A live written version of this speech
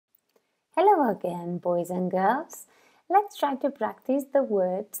Hello again, boys and girls. Let's try to practice the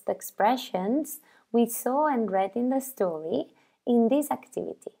words, the expressions we saw and read in the story in this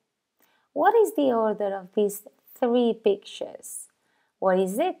activity. What is the order of these three pictures? What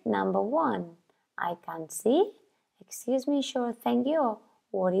is it? Number one, I can't see. Excuse me, sure, thank you.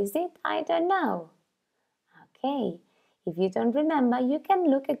 What is it? I don't know. Okay, if you don't remember, you can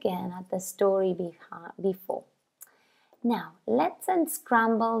look again at the story before. Now, let's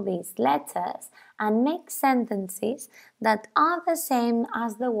unscramble these letters and make sentences that are the same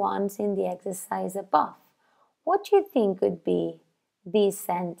as the ones in the exercise above. What do you think would be this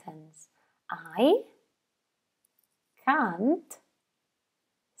sentence? I can't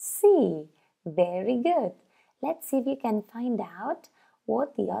see. Very good. Let's see if you can find out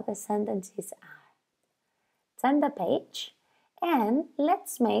what the other sentences are. Turn the page and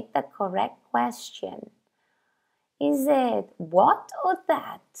let's make the correct question. Is it what or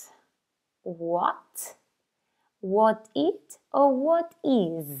that? What? What it or what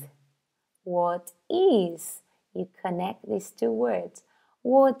is? What is? You connect these two words.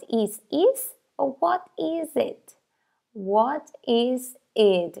 What is or what is it? What is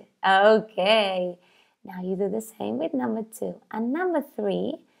it? Okay. Now you do the same with number 2 and number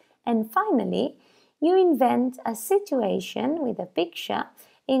 3. And finally, you invent a situation with a picture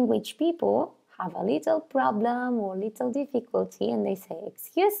in which people have a little problem or little difficulty and they say,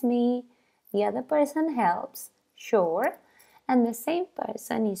 excuse me, the other person helps, sure, and the same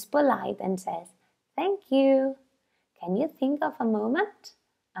person is polite and says, thank you. Can you think of a moment?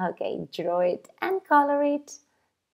 Okay, draw it and color it.